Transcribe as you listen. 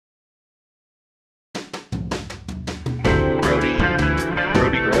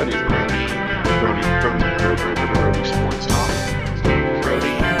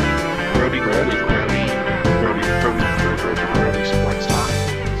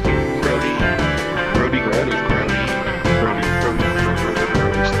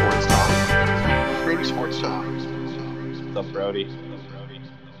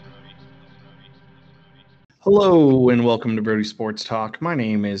Hello and welcome to Brody Sports Talk. My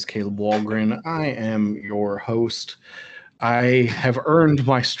name is Caleb Walgren. I am your host. I have earned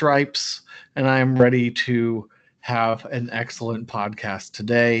my stripes and I am ready to have an excellent podcast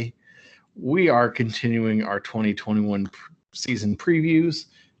today. We are continuing our 2021 season previews.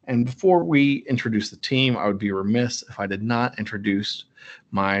 And before we introduce the team, I would be remiss if I did not introduce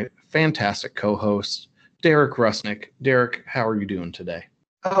my fantastic co-host, Derek Rusnick. Derek, how are you doing today?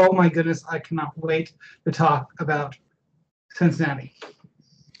 Oh my goodness, I cannot wait to talk about Cincinnati.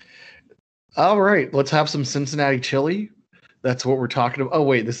 All right, let's have some Cincinnati chili. That's what we're talking about. Oh,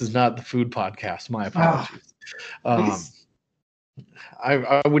 wait, this is not the food podcast. My apologies.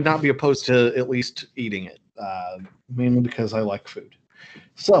 I would not be opposed to at least eating it, mainly because I like food.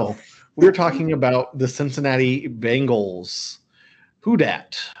 So we're talking about the Cincinnati Bengals. Who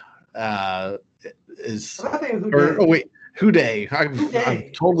dat? Who Dey?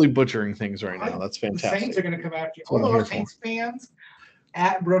 I'm totally butchering things right now. That's fantastic. The Saints are going to come after you. All of our Saints fans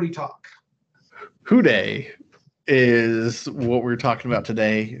at Brody Talk. Who Dey is what we're talking about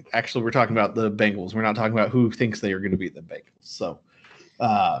today. Actually, we're talking about the Bengals. We're not talking about who thinks they are going to beat the Bengals. So,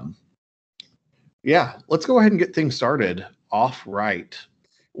 let's go ahead and get things started off right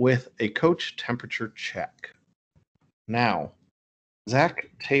with a coach temperature check. Now, Zach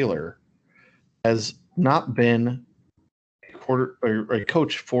Taylor has not been a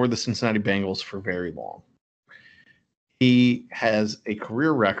coach for the Cincinnati Bengals for very long. He has a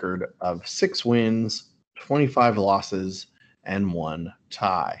career record of 6 wins, 25 losses, and 1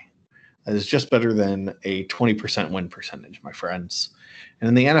 tie. That is just better than a 20% win percentage, my friends. And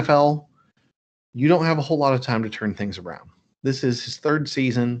in the NFL, you don't have a whole lot of time to turn things around. This is his 3rd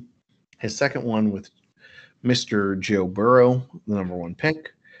season, his 2nd one with Mr. Joe Burrow, the number 1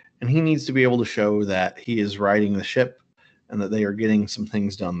 pick, and he needs to be able to show that he is riding the ship and that they are getting some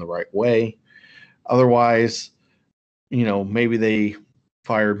things done the right way. Otherwise, maybe they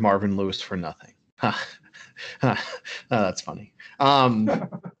fired Marvin Lewis for nothing. That's funny.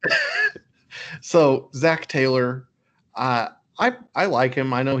 So Zach Taylor, I like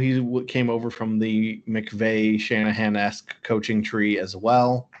him. I know he came over from the McVay Shanahan-esque coaching tree as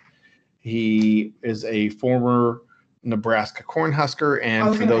well. He is a former Nebraska Cornhusker,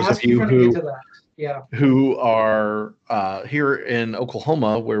 and for those of you who are here in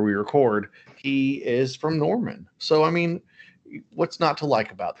Oklahoma where we record, he is from Norman. So, what's not to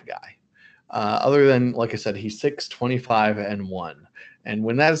like about the guy? Other than, like I said, he's 6, 25, and 1. And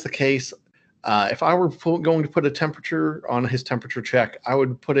when that is the case, if I were going to put a temperature on his temperature check, I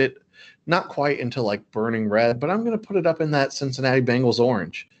would put it not quite into like burning red, but I'm going to put it up in that Cincinnati Bengals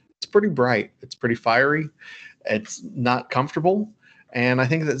orange. It's pretty bright. It's pretty fiery. It's not comfortable. And I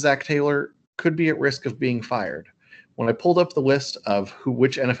think that Zach Taylor could be at risk of being fired. When I pulled up the list of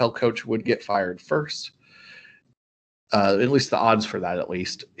which NFL coach would get fired first, at least the odds for that,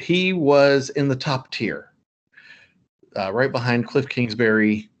 he was in the top tier, right behind Cliff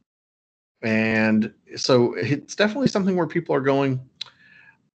Kingsbury. And so it's definitely something where people are going,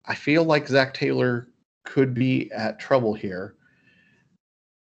 I feel like Zach Taylor could be at trouble here.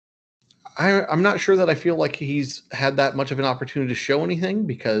 I'm not sure that I feel like he's had that much of an opportunity to show anything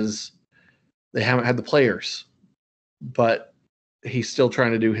because they haven't had the players, but he's still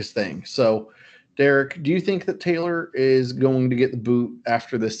trying to do his thing. So, Derek, do you think that Taylor is going to get the boot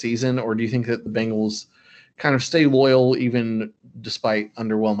after this season, or do you think that the Bengals kind of stay loyal even despite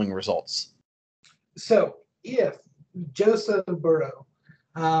underwhelming results? So, if Joseph Burrow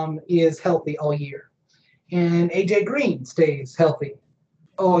is healthy all year and AJ Green stays healthy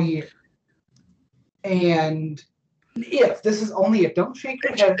all year, and if this is only a don't shake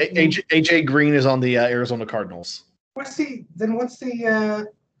your head. AJ Green is on the Arizona Cardinals. What's the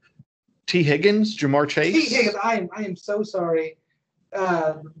T. Higgins, Jamar Chase? T. Higgins. I am so sorry,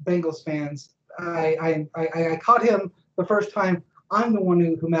 Bengals fans. I caught him the first time. I'm the one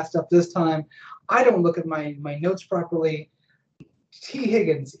who messed up this time. I don't look at my notes properly. T.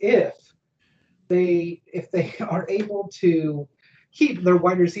 Higgins, if they are able to keep their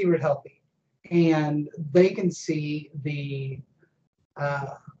wide receiver healthy, and they can see the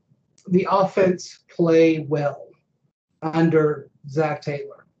offense play well under Zach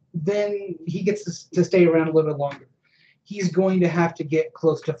Taylor, then he gets to stay around a little bit longer. He's going to have to get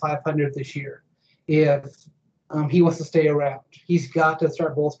close to 500 this year if he wants to stay around. He's got to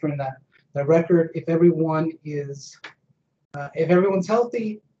start bolstering the record. If everyone's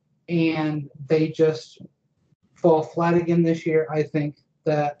healthy and they just fall flat again this year, I think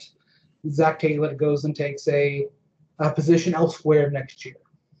that Zach Taylor goes and takes a position elsewhere next year.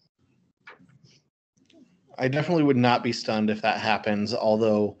 I definitely would not be stunned if that happens,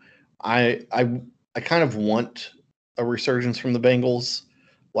 although I I kind of want a resurgence from the Bengals.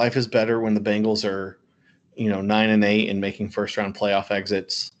 Life is better when the Bengals are, 9-8 and making first round playoff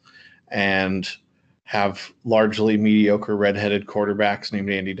exits and have largely mediocre redheaded quarterbacks named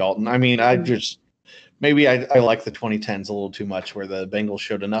Andy Dalton. I mean, I like the 2010s a little too much where the Bengals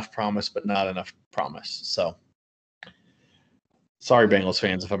showed enough promise but not enough promise. So sorry, Bengals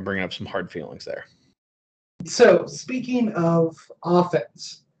fans, if I'm bringing up some hard feelings there. So speaking of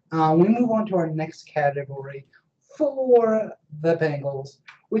offense, we move on to our next category for the Bengals,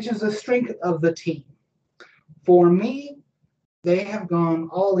 which is the strength of the team. For me, they have gone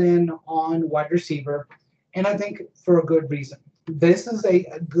all in on wide receiver, and I think for a good reason. This is a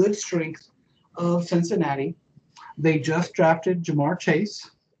good strength of Cincinnati. They just drafted Jamar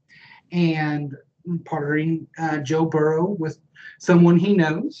Chase and partnering Joe Burrow with someone he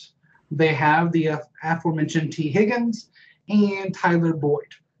knows. They have the aforementioned T. Higgins and Tyler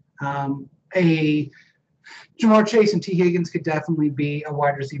Boyd. Jamar Chase and T. Higgins could definitely be a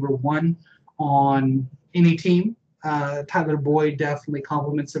wide receiver one on any team. Tyler Boyd definitely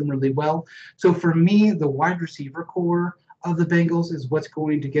complements them really well. So for me, the wide receiver core of the Bengals is what's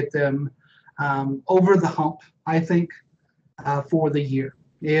going to get them over the hump, I think, for the year.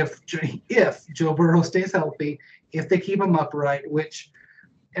 If Joe Burrow stays healthy, if they keep him upright, which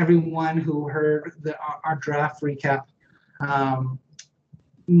everyone who heard our draft recap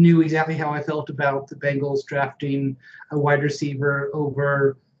knew exactly how I felt about the Bengals drafting a wide receiver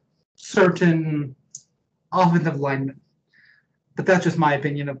over certain offensive linemen. But that's just my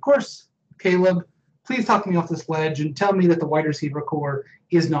opinion. Of course, Caleb, please talk me off this ledge and tell me that the wide receiver core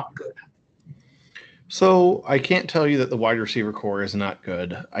is not good. So I can't tell you that the wide receiver core is not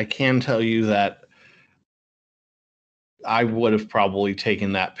good. I can tell you that I would have probably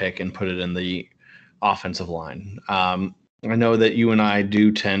taken that pick and put it in the offensive line. I know that you and I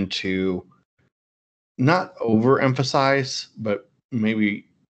do tend to not overemphasize, but maybe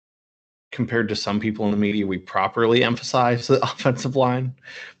compared to some people in the media, we properly emphasize the offensive line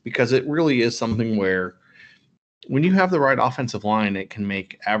because it really is something where when you have the right offensive line, it can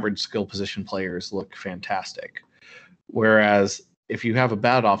make average skill position players look fantastic. Whereas if you have a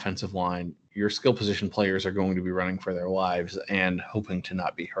bad offensive line, your skill position players are going to be running for their lives and hoping to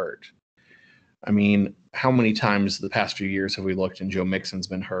not be hurt. I mean, how many times the past few years have we looked and Joe Mixon's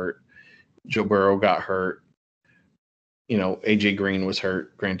been hurt? Joe Burrow got hurt. AJ Green was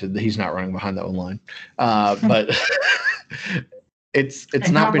hurt. Granted, he's not running behind the O-line. But it's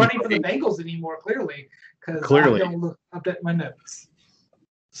not been running for the Bengals anymore, clearly, because I don't update my notes.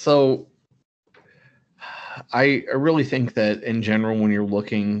 So I really think that in general, when you're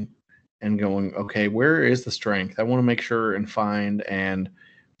looking and going, okay, where is the strength? I want to make sure and find and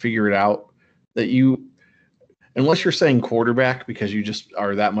figure it out that you, unless you're saying quarterback because you just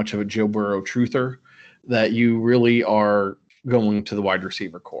are that much of a Joe Burrow truther, that you really are going to the wide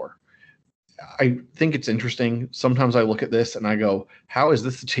receiver core. I think it's interesting. Sometimes I look at this and I go, how is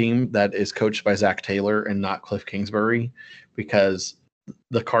this a team that is coached by Zach Taylor and not Cliff Kingsbury? Because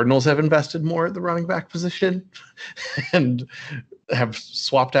the Cardinals have invested more at the running back position and have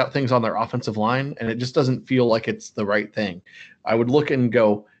swapped out things on their offensive line, and it just doesn't feel like it's the right thing. I would look and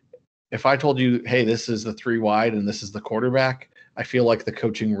go, if I told you, hey, this is the 3 wide and this is the quarterback, I feel like the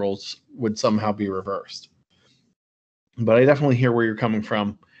coaching roles would somehow be reversed. But I definitely hear where you're coming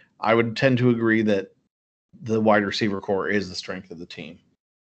from. I would tend to agree that the wide receiver core is the strength of the team.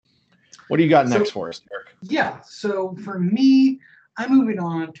 What do you got next for us, Derek? Yeah, so for me, I'm moving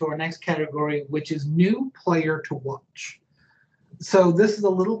on to our next category, which is new player to watch. So this is a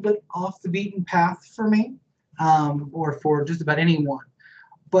little bit off the beaten path for me, or for just about anyone.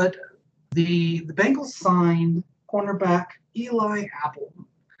 But the Bengals signed cornerback Eli Apple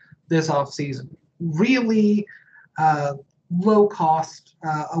this offseason. Really low cost,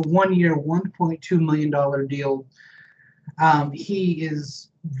 a 1-year, $1.2 million deal. He is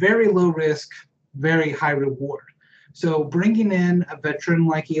very low risk, very high reward. So bringing in a veteran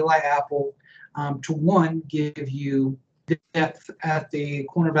like Eli Apple to, one, give you depth at the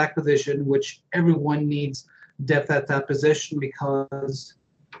cornerback position, which everyone needs depth at that position because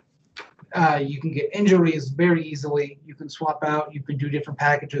you can get injuries very easily. You can swap out. You can do different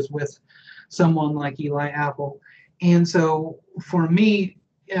packages with someone like Eli Apple. And so for me,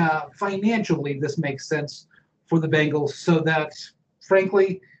 financially, this makes sense for the Bengals so that,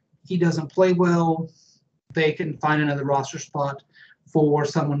 frankly, he doesn't play well. They can find another roster spot for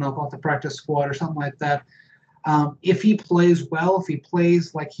someone up off the practice squad or something like that. If he plays well, if he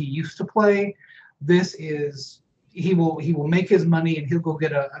plays like he used to play, he will make his money and he'll go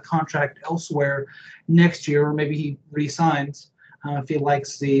get a contract elsewhere next year, or maybe he re-signs if he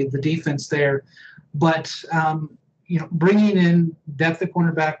likes the defense there. But bringing in depth at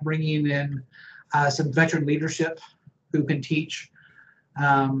cornerback, bringing in some veteran leadership who can teach,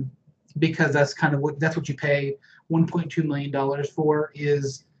 because that's what you pay $1.2 million for.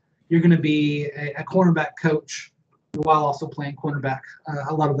 Is you're going to be a cornerback coach while also playing cornerback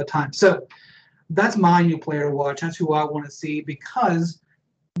a lot of the time. So that's my new player to watch. That's who I want to see, because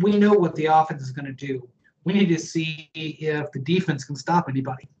we know what the offense is going to do. We need to see if the defense can stop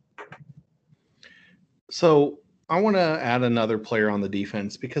anybody. So I want to add another player on the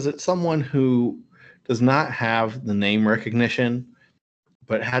defense, because it's someone who does not have the name recognition,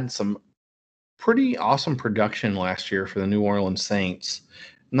 but had some pretty awesome production last year for the New Orleans Saints,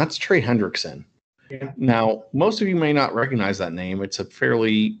 and that's Trey Hendrickson. Yeah. Now, most of you may not recognize that name. It's a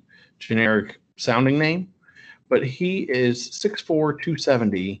fairly generic sounding name, but he is 6'4",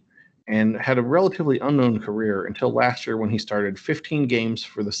 270, and had a relatively unknown career until last year when he started 15 games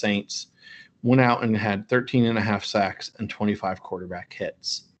for the Saints, went out and had 13 and a half sacks and 25 quarterback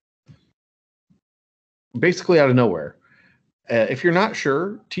hits. Basically out of nowhere. If you're not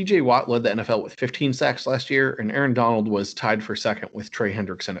sure, TJ Watt led the NFL with 15 sacks last year, and Aaron Donald was tied for second with Trey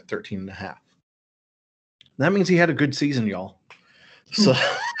Hendrickson at 13 and a half. That means he had a good season, y'all. So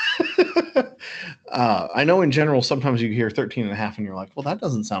I know in general, sometimes you hear 13 and a half and you're like, well, that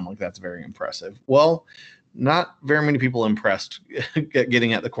doesn't sound like that's very impressive. Well, not very many people impressed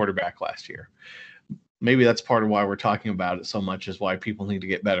getting at the quarterback last year. Maybe that's part of why we're talking about it so much, is why people need to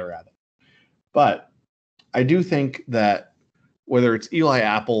get better at it. But I do think that whether it's Eli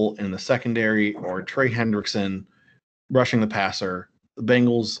Apple in the secondary or Trey Hendrickson rushing the passer, the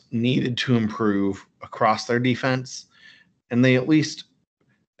Bengals needed to improve across their defense, and they at least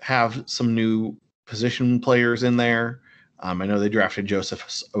have some new position players in there. I know they drafted Joseph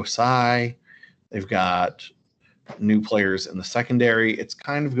Osai. They've got new players in the secondary. It's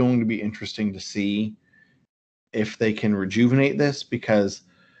kind of going to be interesting to see if they can rejuvenate this, because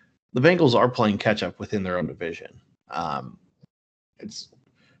the Bengals are playing catch up within their own division. It's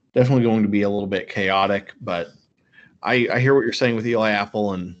definitely going to be a little bit chaotic, but I hear what you're saying with Eli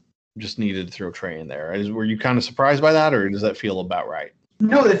Apple, and just needed to throw Trey in there. Were you kind of surprised by that, or does that feel about right?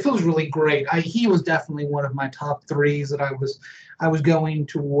 No, that feels really great. He was definitely one of my top threes that I was going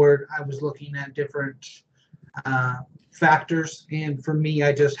toward. I was looking at different factors, and for me,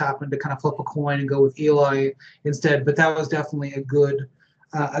 I just happened to kind of flip a coin and go with Eli instead. But that was definitely a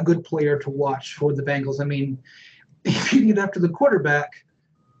good player to watch for the Bengals. I mean, if you get after the quarterback,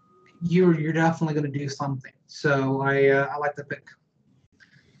 you're definitely going to do something. So I like the pick.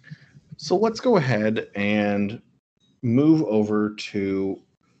 So let's go ahead and move over to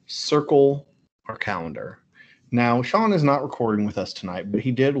circle our calendar. Now, Sean is not recording with us tonight, but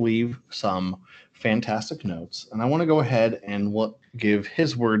he did leave some fantastic notes, and I want to go ahead and give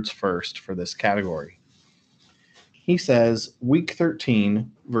his words first for this category. He says, Week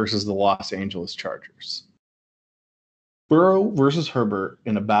 13 versus the Los Angeles Chargers. Burrow versus Herbert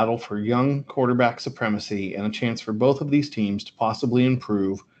in a battle for young quarterback supremacy, and a chance for both of these teams to possibly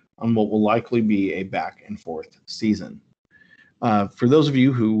improve on what will likely be a back-and-forth season. For those of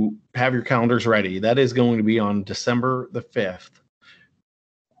you who have your calendars ready, that is going to be on December the 5th.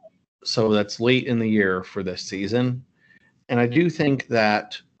 So that's late in the year for this season. And I do think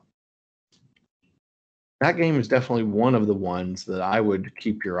that game is definitely one of the ones that I would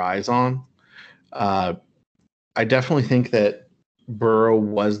keep your eyes on. I definitely think that Burrow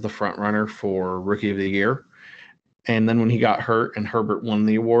was the front runner for Rookie of the Year. And then when he got hurt and Herbert won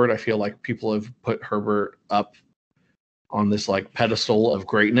the award, I feel like people have put Herbert up on this like pedestal of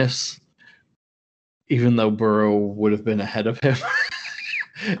greatness, even though Burrow would have been ahead of him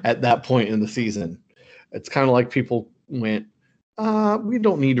at that point in the season. It's kind of like people went, we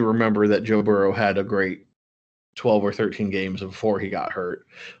don't need to remember that Joe Burrow had a great 12 or 13 games before he got hurt.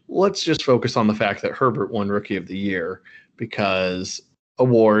 Let's just focus on the fact that Herbert won Rookie of the Year, because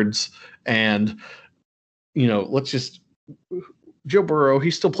awards, and, Joe Burrow, he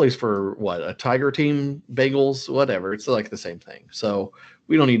still plays for a Tiger team, Bengals, whatever. It's like the same thing. So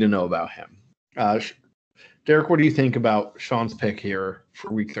we don't need to know about him. Derek, what do you think about Sean's pick here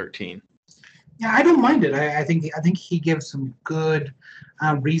for Week 13? Yeah, I don't mind it. I think he gives some good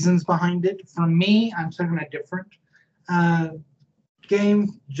reasons behind it. For me, I'm starting a different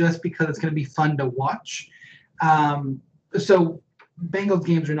game just because it's going to be fun to watch. So Bengals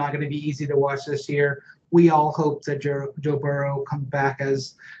games are not going to be easy to watch this year. We all hope that Joe Burrow comes back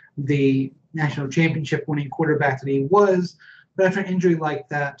as the national championship winning quarterback that he was. But after an injury like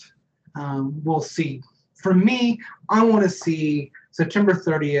that, we'll see. For me, I want to see September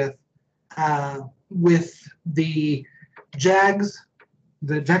 30th with the Jags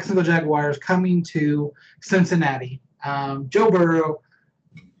the Jacksonville Jaguars coming to Cincinnati. Joe Burrow,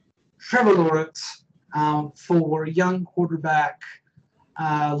 Trevor Lawrence for young quarterback.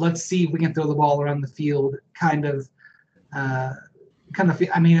 Let's see if we can throw the ball around the field. I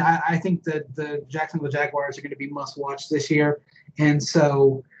think that the Jacksonville Jaguars are going to be must watch this year, and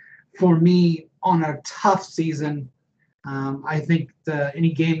so for me, on a tough season, I think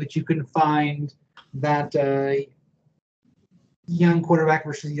any game that you can find that young quarterback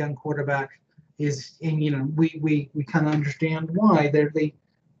versus young quarterback is, and we kind of understand why they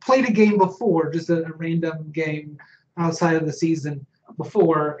played a game before, just a random game outside of the season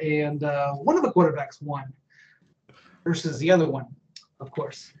before, and one of the quarterbacks won versus the other one, of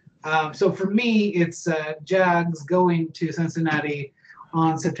course. So for me, it's Jags going to Cincinnati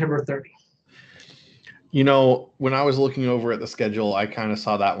on September 30. When I was looking over at the schedule, I kind of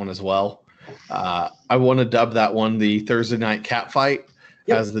saw that one as well. I want to dub that one the Thursday night cat fight,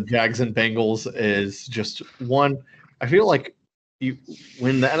 as the Jags and Bengals is just one. I feel like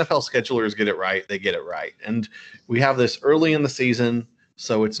when the NFL schedulers get it right, they get it right. And we have this early in the season,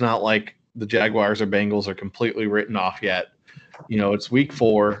 so it's not like the Jaguars or Bengals are completely written off yet. It's week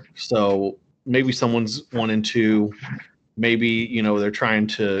 4, so maybe someone's 1-2. Maybe, they're trying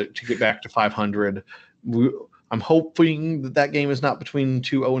to get back to 500. I'm hoping that game is not between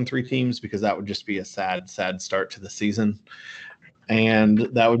 2 0-3 teams, because that would just be a sad start to the season. And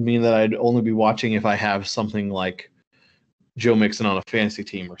that would mean that I'd only be watching if I have something like Joe Mixon on a fantasy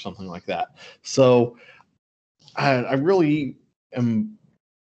team or something like that. So I really am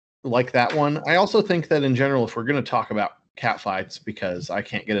like that one. I also think that in general, if we're going to talk about cat fights, because I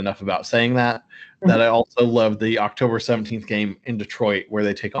can't get enough about saying that I also love the October 17th game in Detroit where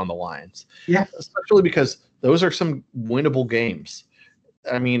they take on the Lions. Yeah. Especially because those are some winnable games.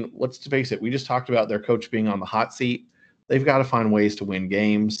 I mean, let's face it. We just talked about their coach being on the hot seat. They've got to find ways to win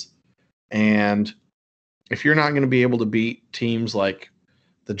games. And if you're not going to be able to beat teams like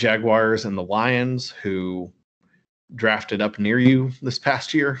the Jaguars and the Lions, who drafted up near you this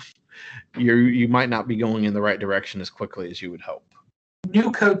past year, you might not be going in the right direction as quickly as you would hope.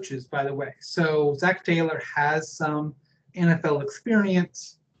 New coaches, by the way. So Zach Taylor has some NFL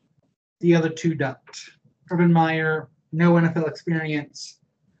experience. The other two don't. Urban Meyer, no NFL experience.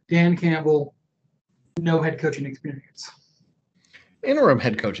 Dan Campbell, no head coaching experience. Interim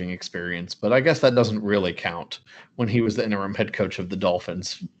head coaching experience, but I guess that doesn't really count when he was the interim head coach of the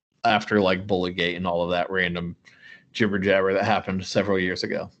Dolphins after like Bullygate and all of that random jibber jabber that happened several years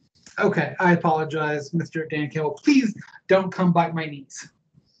ago. Okay, I apologize, Mr. Dan Campbell. Please don't come bite my knees.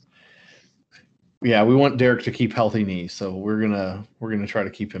 Yeah, we want Derek to keep healthy knees, so we're gonna try to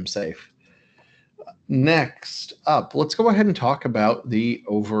keep him safe. Next up, let's go ahead and talk about the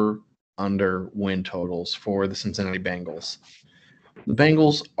over/under win totals for the Cincinnati Bengals. The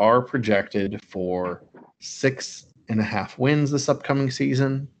Bengals are projected for 6.5 wins this upcoming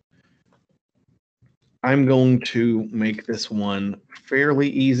season. I'm going to make this one fairly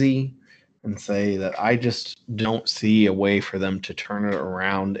easy and say that I just don't see a way for them to turn it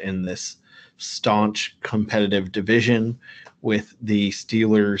around in this staunch competitive division with the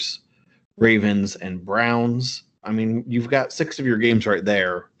Steelers, Ravens, and Browns. I mean, you've got 6 of your games right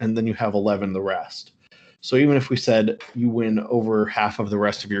there, and then you have 11 the rest. So even if we said you win over half of the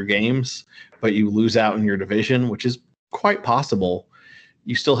rest of your games, but you lose out in your division, which is quite possible,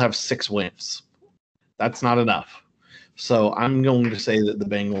 you still have 6 wins. That's not enough. So I'm going to say that the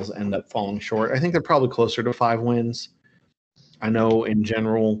Bengals end up falling short. I think they're probably closer to 5 wins. I know in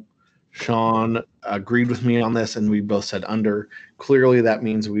general, Sean agreed with me on this, and we both said under. Clearly, that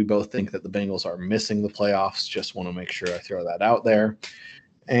means we both think that the Bengals are missing the playoffs. Just want to make sure I throw that out there.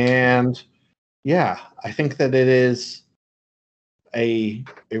 And yeah, I think that it is a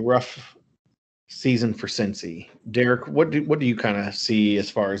rough season for Cincy. Derek, what do you kind of see as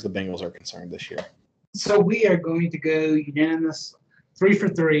far as the Bengals are concerned this year? So we are going to go unanimous 3 for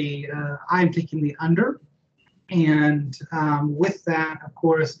 3. I'm taking the under. And with that, of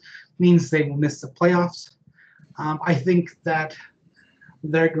course, means they will miss the playoffs. I think that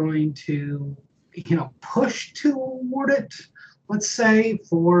they're going to, push toward it, let's say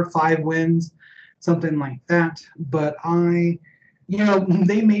 4 or 5 wins, something like that. But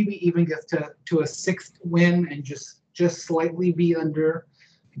they maybe even get to a 6th win and just slightly be under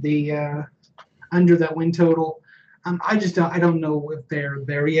the under that win total. I don't know if they're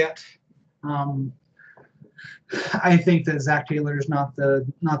there yet. I think that Zach Taylor is not the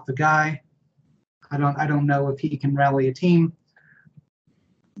guy. I don't know if he can rally a team.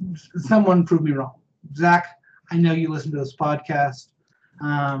 Someone prove me wrong. Zach, I know you listen to this podcast.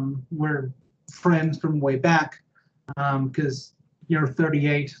 We're friends from way back because You're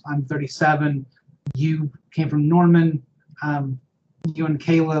 38. I'm 37. You came from Norman. You and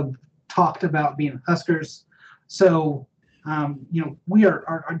Caleb talked about being Huskers. So, we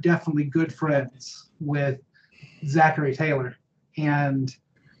are definitely good friends with Zachary Taylor. And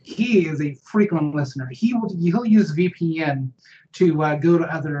he is a frequent listener. He'll use VPN to go to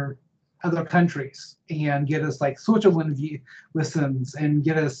other countries and get us like Switzerland listens and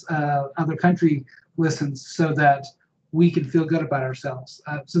get us other country listens so that we can feel good about ourselves.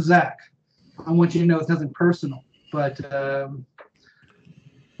 So Zach, I want you to know it's nothing personal, but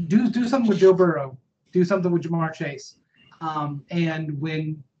do something with Joe Burrow, do something with Ja'Marr Chase, and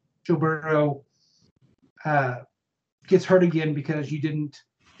when Joe Burrow gets hurt again because you didn't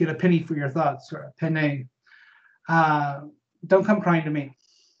get a penny for your thoughts or a penny, don't come crying to me.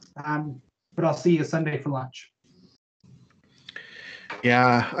 But I'll see you Sunday for lunch.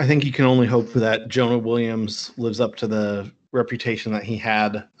 Yeah, I think you can only hope that Jonah Williams lives up to the reputation that he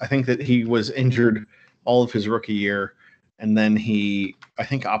had. I think that he was injured all of his rookie year, and then he, I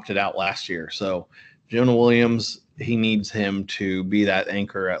think, opted out last year. So Jonah Williams, he needs him to be that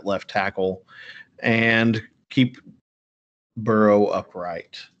anchor at left tackle and keep Burrow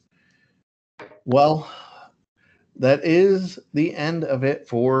upright. Well, that is the end of it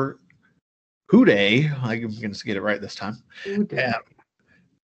for Who Day. I'm going to get it right this time.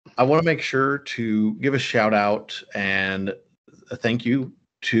 I want to make sure to give a shout out and a thank you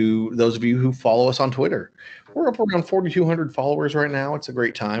to those of you who follow us on Twitter. We're up around 4,200 followers right now. It's a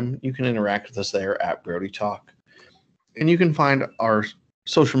great time. You can interact with us there at Brody Talk. And you can find our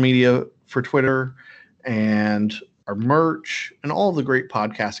social media for Twitter and our merch and all of the great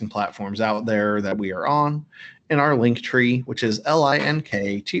podcasting platforms out there that we are on in our link tree, which is linktr.ee/Brody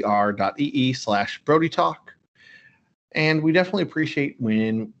Talk. And we definitely appreciate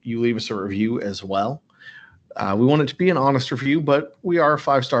when you leave us a review as well. We want it to be an honest review, but we are a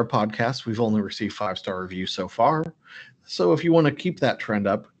 5-star podcast. We've only received 5-star reviews so far. So if you want to keep that trend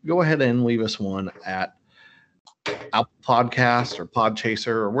up, go ahead and leave us one at Apple Podcast or Podchaser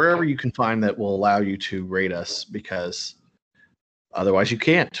or wherever you can find that will allow you to rate us, because otherwise you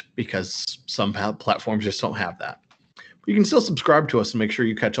can't, because some platforms just don't have that. But you can still subscribe to us and make sure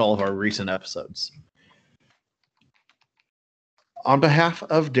you catch all of our recent episodes. On behalf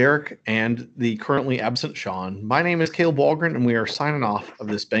of Derek and the currently absent Sean, my name is Caleb Walgren, and we are signing off of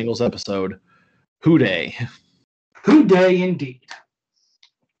this Bengals episode. Who Day. Who Day indeed.